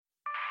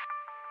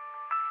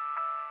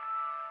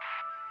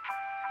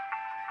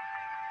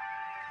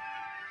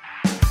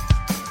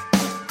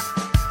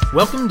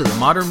Welcome to the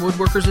Modern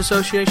Woodworkers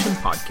Association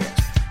podcast,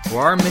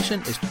 where our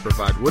mission is to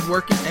provide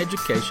woodworking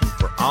education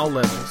for all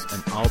levels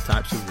and all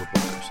types of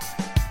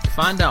woodworkers. To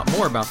find out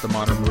more about the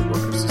Modern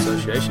Woodworkers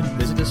Association,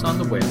 visit us on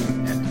the web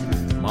at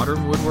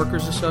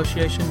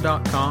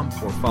modernwoodworkersassociation.com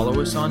or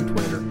follow us on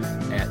Twitter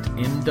at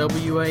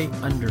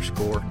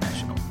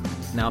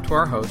MWA_national. Now to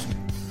our host,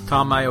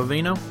 Tom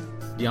Iovino,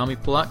 Dyami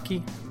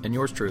Plotke, and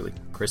yours truly,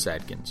 Chris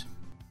Adkins.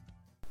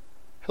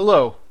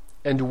 Hello,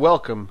 and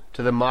welcome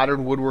to the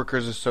Modern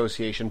Woodworkers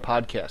Association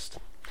podcast.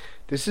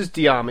 This is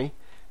Dyami,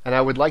 and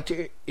I would like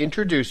to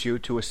introduce you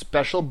to a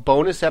special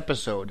bonus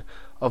episode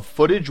of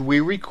footage we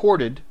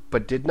recorded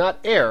but did not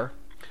air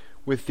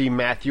with the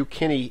Matthew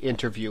Kinney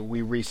interview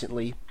we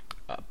recently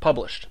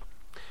published.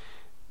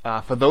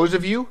 For those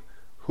of you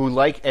who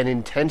like an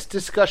intense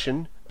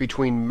discussion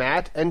between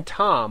Matt and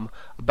Tom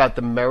about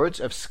the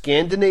merits of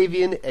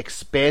Scandinavian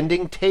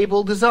expanding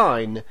table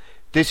design,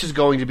 this is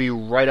going to be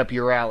right up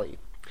your alley.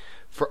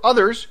 For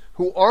others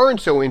who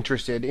aren't so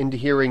interested in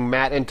hearing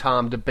Matt and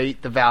Tom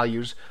debate the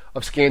values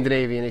of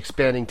Scandinavian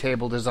expanding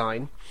table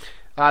design,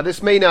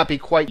 this may not be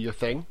quite your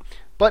thing,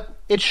 but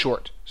it's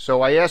short.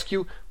 So I ask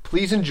you,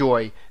 please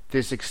enjoy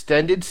this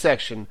extended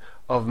section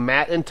of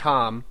Matt and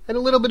Tom and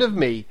a little bit of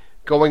me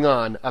going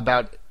on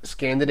about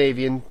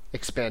Scandinavian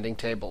expanding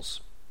tables.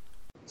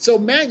 So,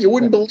 Matt, you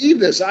wouldn't believe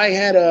this. I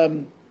had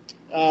a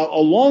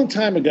long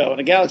time ago in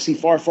a galaxy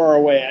far, far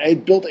away, I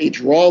had built a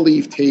draw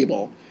leaf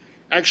table,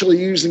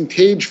 actually using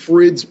Tage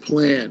Frid's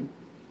plan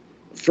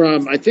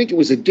from, I think it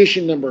was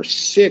edition number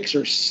 6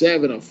 or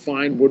 7 of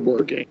Fine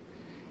Woodworking.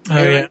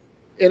 And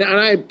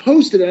I had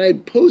posted,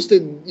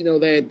 you know,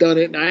 they had done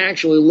it, and I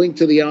actually linked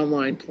to the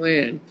online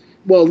plan.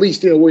 Well, at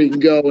least, you know, where you can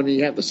go and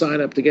you have to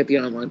sign up to get the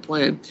online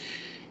plan.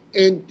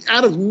 And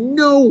out of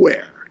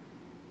nowhere,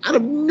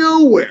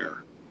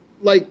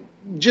 like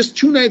just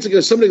 2 nights ago,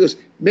 somebody goes,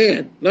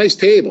 "Man, nice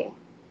table.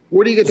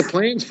 Where do you get the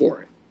plans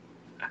for it?"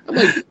 I'm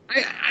like,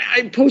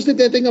 I posted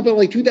that thing up in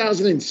like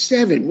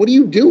 2007. What are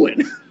you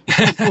doing?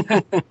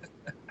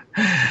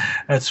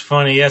 That's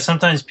funny. Yeah,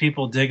 sometimes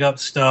people dig up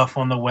stuff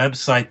on the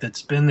website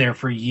that's been there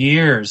for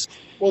years.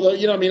 Well,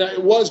 you know, I mean,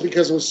 it was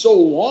because it was so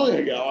long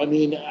ago. I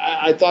mean,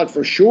 I thought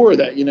for sure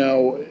that,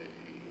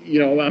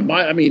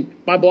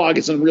 my blog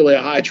isn't really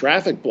a high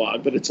traffic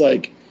blog, but it's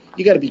like,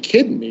 you got to be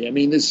kidding me. I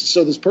mean,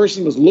 this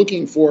person was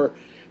looking for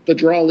the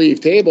draw leaf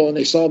table, and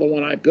they saw the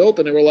one I built,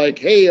 and they were like,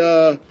 "Hey,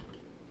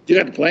 you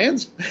got the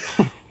plans?"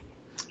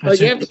 Like,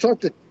 you have to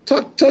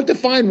talk to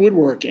Fine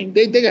Woodworking.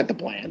 They got the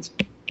plans.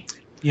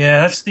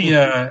 Yeah, that's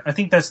the I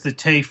think that's the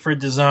Tage Frid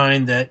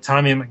design that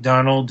Tommy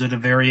McDonald did a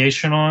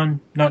variation on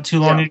not too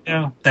long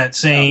ago. That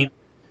same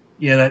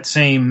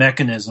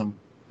mechanism.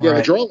 Yeah, right?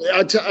 the draw.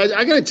 I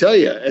got to tell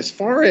you, as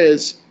far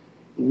as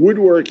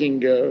woodworking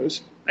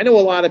goes, I know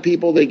a lot of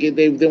people they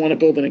want to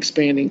build an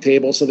expanding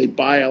table, so they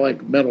buy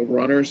like metal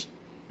runners.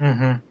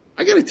 Mm-hmm.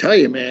 I got to tell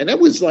you, man, that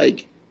was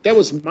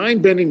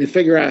mind bending to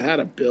figure out how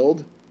to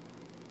build.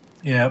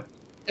 Yeah.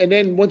 And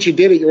then once you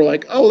did it, you were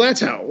like, "Oh, that's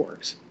how it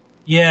works."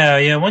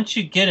 Yeah. Once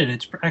you get it,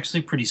 it's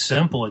actually pretty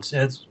simple. It's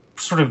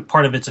sort of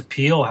part of its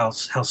appeal how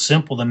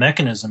simple the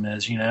mechanism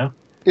is. You know.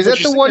 Is that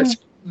the one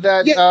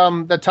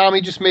that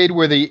Tommy just made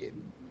where the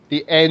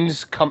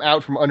ends come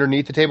out from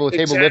underneath the table? The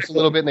table lifts a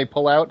little bit and they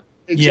pull out?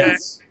 Exactly.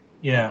 Yes.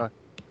 Yeah.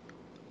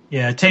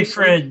 Yeah, Tage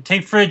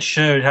Frid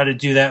showed how to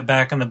do that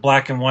back in the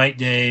black and white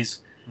days.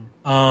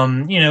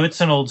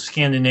 It's an old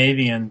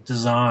Scandinavian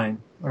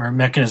design or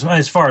mechanism,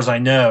 as far as I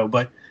know.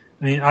 But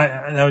I mean,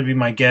 that would be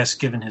my guess,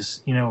 given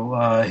his,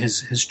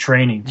 his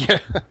training. Yeah.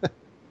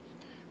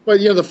 But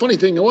the funny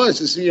thing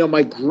is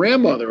my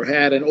grandmother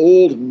had an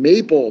old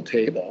maple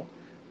table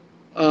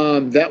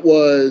that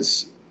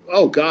was,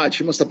 oh God,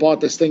 she must have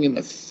bought this thing in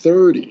the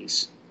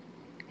 30s,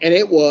 and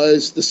it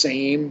was the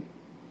same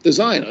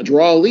design, a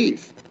draw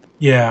leaf.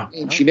 Yeah.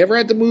 And she never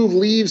had to move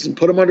leaves and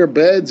put them under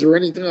beds or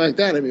anything like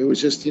that. I mean, it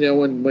was just,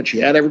 when she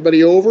had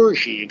everybody over,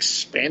 she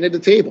expanded the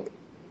table.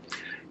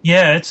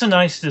 Yeah, it's a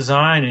nice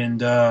design,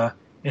 and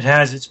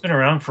it's been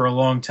around for a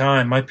long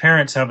time. My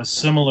parents have a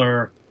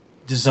similar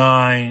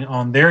design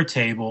on their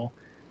table.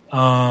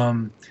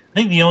 I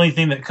think the only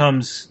thing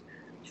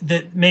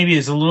that maybe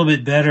is a little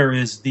bit better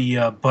is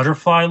the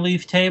butterfly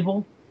leaf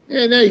table.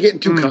 Yeah, now you're getting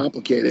too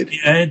complicated.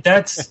 Yeah,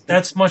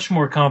 that's much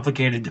more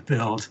complicated to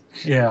build.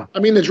 Yeah. I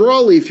mean, the draw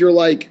leaf, you're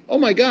like, oh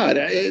my God,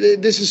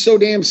 this is so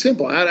damn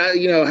simple.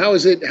 How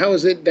is it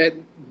that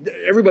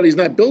everybody's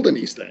not building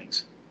these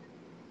things?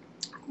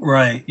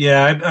 Right.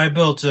 Yeah, I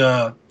built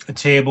a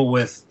table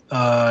with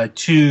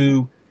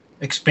 2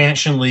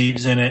 expansion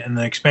leaves in it, and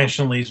the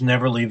expansion leaves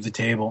never leave the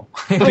table.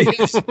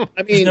 There's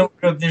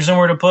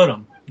nowhere to put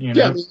them.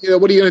 Yeah, I mean,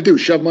 what are you going to do?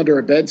 Shove them under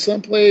a bed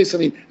someplace? I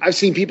mean, I've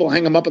seen people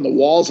hang them up on the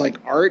walls like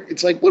art.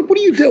 It's like, what are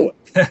you doing?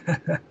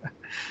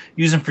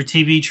 Use them for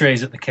TV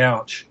trays at the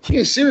couch.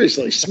 Yeah,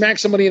 seriously, smack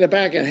somebody in the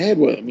back of the head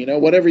with them.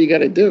 Whatever you got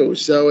to do. It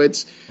was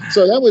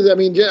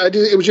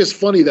just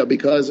funny though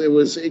because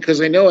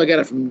I know I got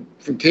it from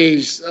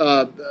Tage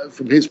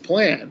from his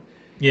plan.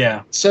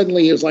 Yeah.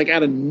 Suddenly it was like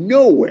out of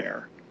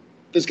nowhere.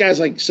 This guy's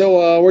like,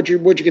 so where'd you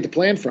get the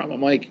plan from?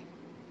 I'm like,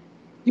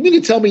 You mean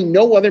to tell me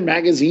no other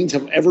magazines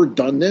have ever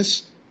done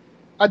this?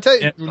 I tell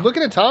you,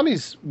 looking at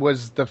Tommy's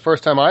was the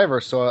first time I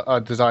ever saw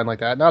a design like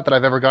that. Not that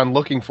I've ever gone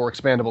looking for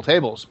expandable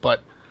tables,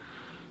 but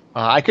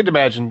I could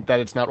imagine that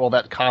it's not all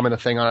that common a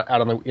thing out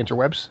on the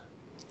interwebs.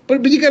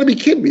 But you got to be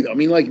kidding me, though. I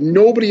mean, like,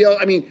 nobody else.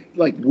 I mean,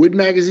 like, Wood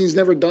Magazine's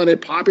never done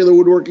it. Popular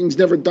Woodworking's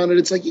never done it.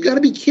 It's like, you got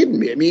to be kidding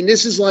me. I mean,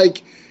 this is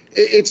like,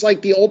 it's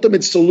like the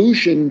ultimate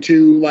solution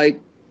to, like,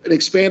 an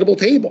expandable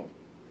table.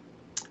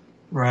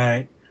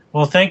 Right.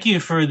 Well, thank you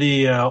for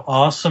the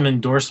awesome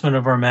endorsement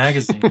of our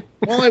magazine.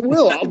 Well, I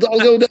will. I'll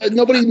go.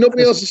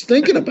 Nobody else is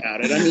thinking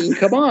about it. I mean,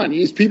 come on.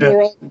 These people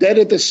are all dead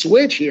at the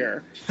switch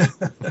here.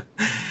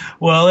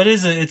 Well,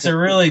 it's a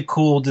really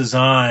cool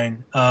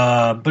design,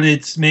 but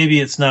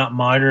it's not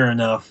modern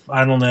enough.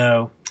 I don't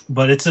know,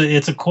 but it's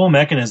a cool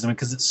mechanism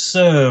because it's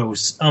so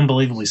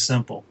unbelievably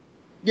simple.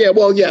 Yeah,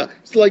 well, yeah.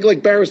 It's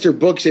like Barrister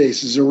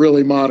bookcases are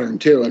really modern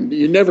too, and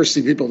you never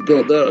see people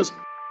build those.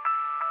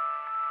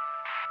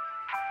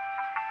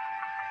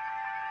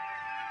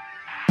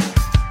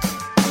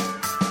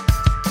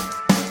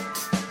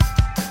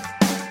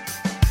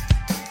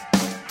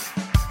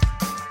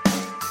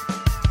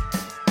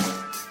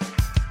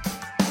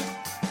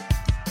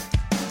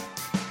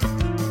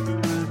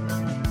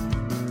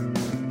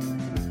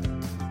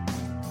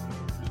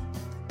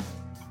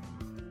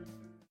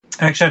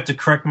 Actually, I have to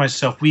correct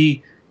myself.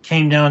 We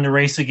came down to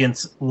race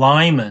against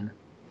Lyman,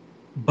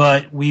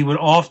 but we would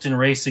often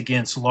race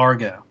against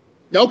Largo.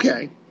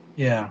 Okay.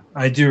 Yeah,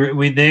 I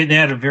do. They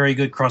had a very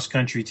good cross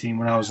country team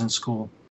when I was in school.